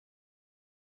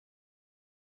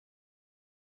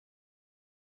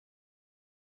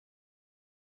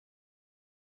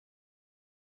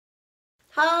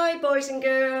Hi boys and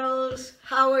girls,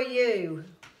 how are you?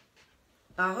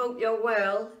 I hope you're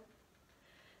well.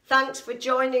 Thanks for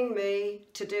joining me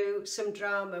to do some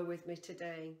drama with me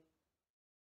today.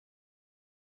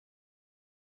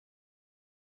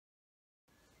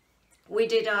 We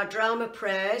did our drama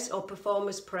prayers or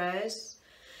performers prayers.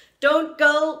 Don't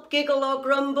gulp, giggle or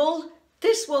grumble,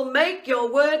 this will make your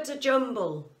words a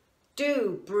jumble.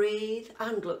 Do breathe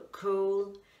and look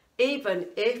cool, even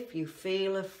if you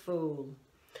feel a fool.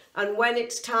 And when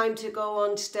it's time to go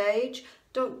on stage,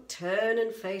 don't turn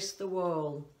and face the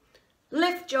wall.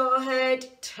 Lift your head,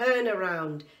 turn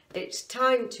around, it's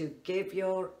time to give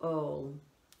your all.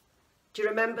 Do you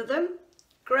remember them?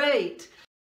 Great.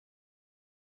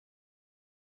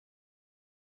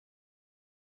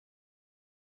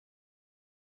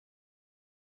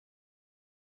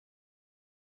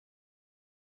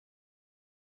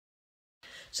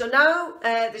 So now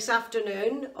this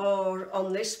afternoon, or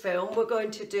on this film, we're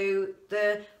going to do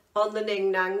On the Ning,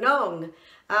 Nang, Nong.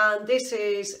 And this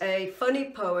is a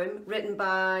funny poem written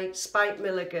by Spike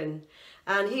Milligan.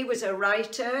 And he was a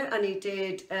writer, and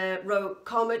he wrote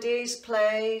comedies,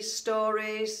 plays,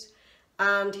 stories,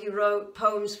 and he wrote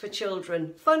poems for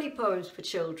children, funny poems for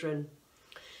children.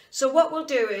 So what we'll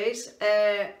do is,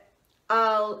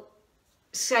 I'll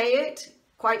say it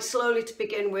quite slowly to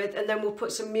begin with, and then we'll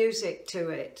put some music to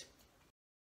it.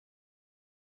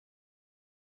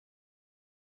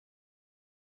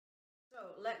 So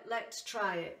let's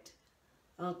try it.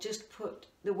 I'll just put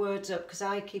the words up because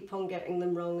I keep on getting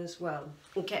them wrong as well.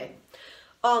 Okay.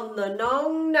 On the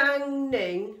Nong Nang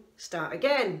Ning, start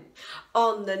again.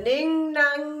 On the Ning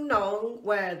Nang Nong,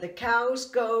 where the cows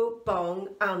go bong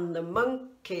and the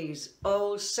monkeys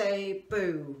all say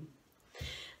boo.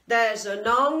 There's a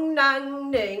Nong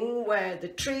Nang Ning where the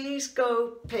trees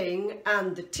go ping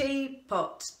and the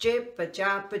teapots jibber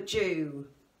jabber joo.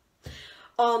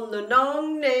 On the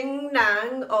Nong Ning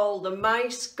Nang all the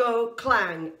mice go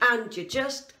clang and you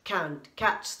just can't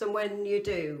catch them when you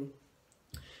do.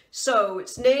 So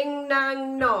it's Ning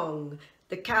Nang Nong,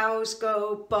 the cows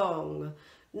go bong.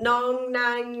 Nong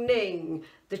Nang Ning,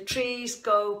 the trees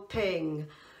go ping.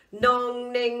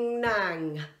 Nong Ning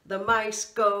Nang, the mice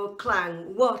go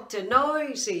clang. What a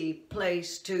noisy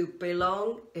place to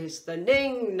belong is the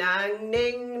Ning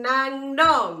Nang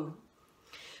Nong.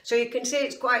 So you can see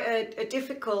it's quite a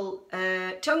difficult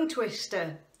tongue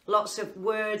twister. Lots of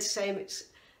words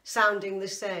sounding the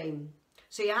same.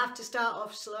 So you have to start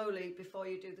off slowly before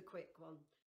you do the quick one.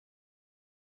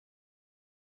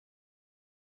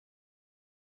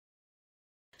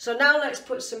 So now let's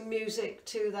put some music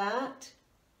to that.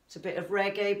 It's a bit of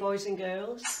reggae, boys and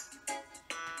girls.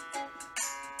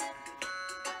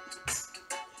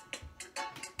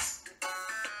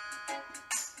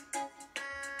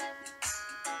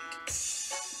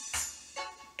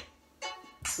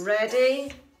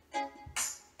 Ready?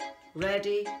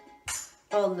 Ready?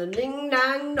 On the Ning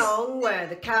Nang Nong, where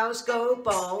the cows go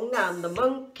bong and the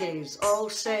monkeys all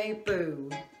say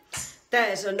boo.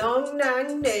 There's a Nong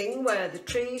Nang Ning where the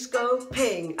trees go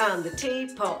ping and the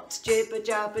teapots jibber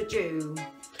jabber joo.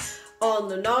 On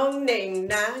the Nong Ning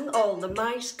Nang all the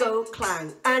mice go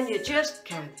clang and you just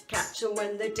can't catch them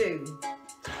when they do.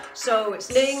 So it's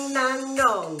Ning Nang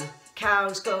Nong,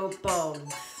 cows go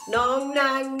bong. Nong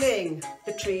Nang Ning,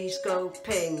 the trees go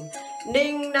ping.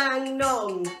 Ning Nang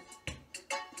Nong,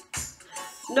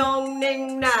 Nong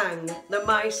Ning Nang, the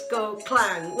mice go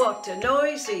clang. What a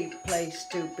noisy place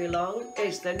to belong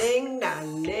is the Ning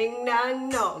Nang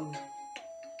Nong.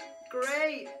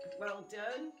 Great, well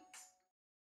done.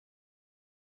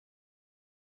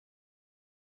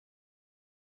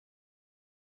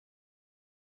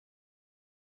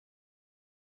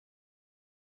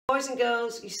 Boys and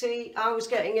girls, you see, I was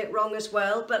getting it wrong as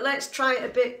well, but let's try it a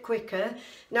bit quicker.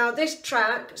 Now this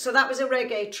track, so that was a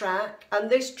reggae track, and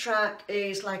this track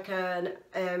is like a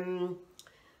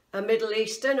Middle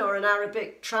Eastern or an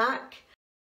Arabic track.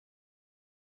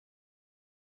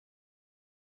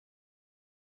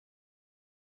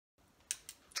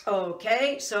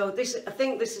 Okay, so I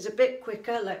think this is a bit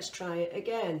quicker. Let's try it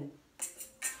again.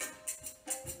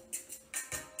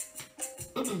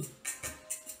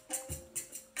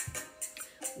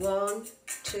 One,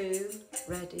 two,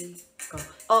 ready, go.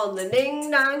 On the Ning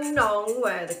Nang Nong,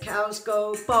 where the cows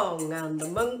go bong and the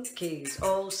monkeys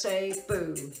all say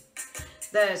boo.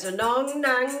 There's a Nong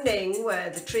Nang Ning where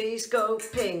the trees go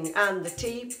ping and the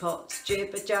teapots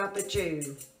jibber jabber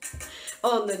joo.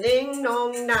 On the Ning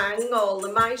Nong Nang all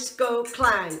the mice go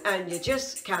clang and you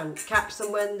just can't catch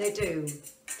them when they do.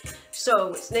 So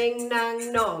it's ning,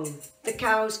 nang, nong, the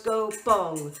cows go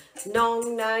bong.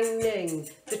 Nong, nang, ning,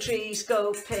 the trees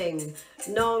go ping.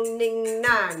 Nong, ning,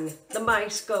 nang, the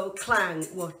mice go clang.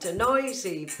 What a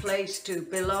noisy place to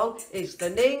belong is the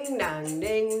ning,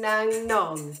 nang,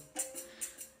 nong.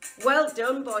 Well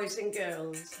done, boys and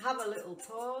girls. Have a little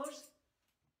pause.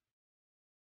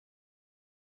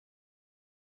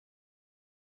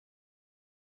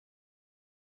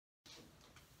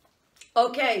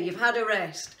 Okay, you've had a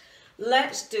rest.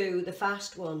 Let's do the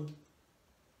fast one.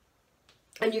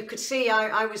 And you could see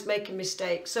I was making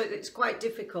mistakes, so it's quite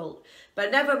difficult.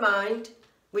 But never mind,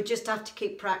 we just have to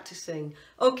keep practicing.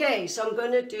 Okay, so I'm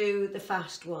going to do the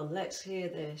fast one. Let's hear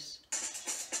this.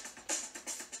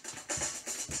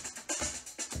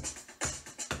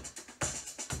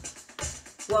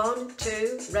 1,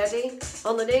 2, ready?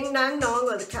 On the ning, nang, nong,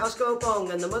 where the cows go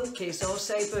bong and the monkeys all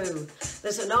say boo.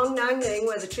 There's a nong, nang, ning,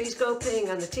 where the trees go ping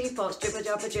and the teapots jibber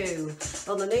jabber joo.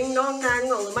 On the ning, nong,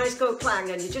 nang, all the mice go clang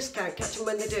and you just can't catch them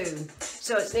when they do.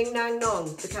 So it's ning, nang,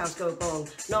 nong, the cows go bong.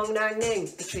 Nong, nang, ning,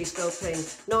 the trees go ping.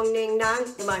 Nong, ning, nang,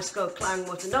 the mice go clang.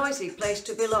 What a noisy place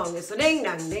to belong. It's the ning,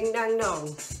 nang,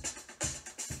 nong.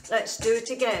 Let's do it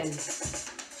again.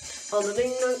 On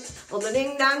the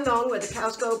ning, nang, nong, where the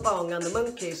cows go bong and the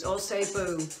monkeys all say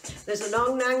boo. There's a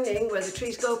nong, nang, ning, where the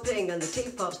trees go ping and the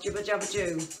teapots jibber jabber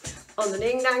joo. On the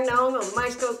ning, nang, nong, all the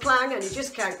mice go clang and you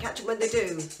just can't catch them when they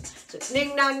do. So it's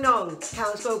ning, nang, nong,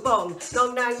 cows go bong.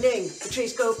 Nong, nang, ning, the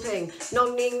trees go ping.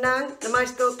 Nong, ning, nang, the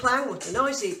mice go clang. What a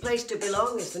noisy place to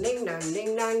belong is the ning,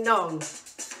 nang, nong.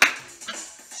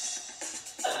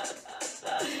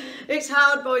 It's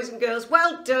hard, boys and girls.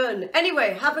 Well done.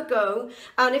 Anyway, have a go.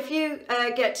 And if you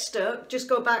get stuck, just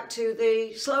go back to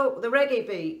the reggae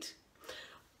beat.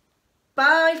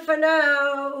 Bye for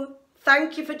now.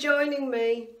 Thank you for joining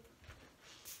me.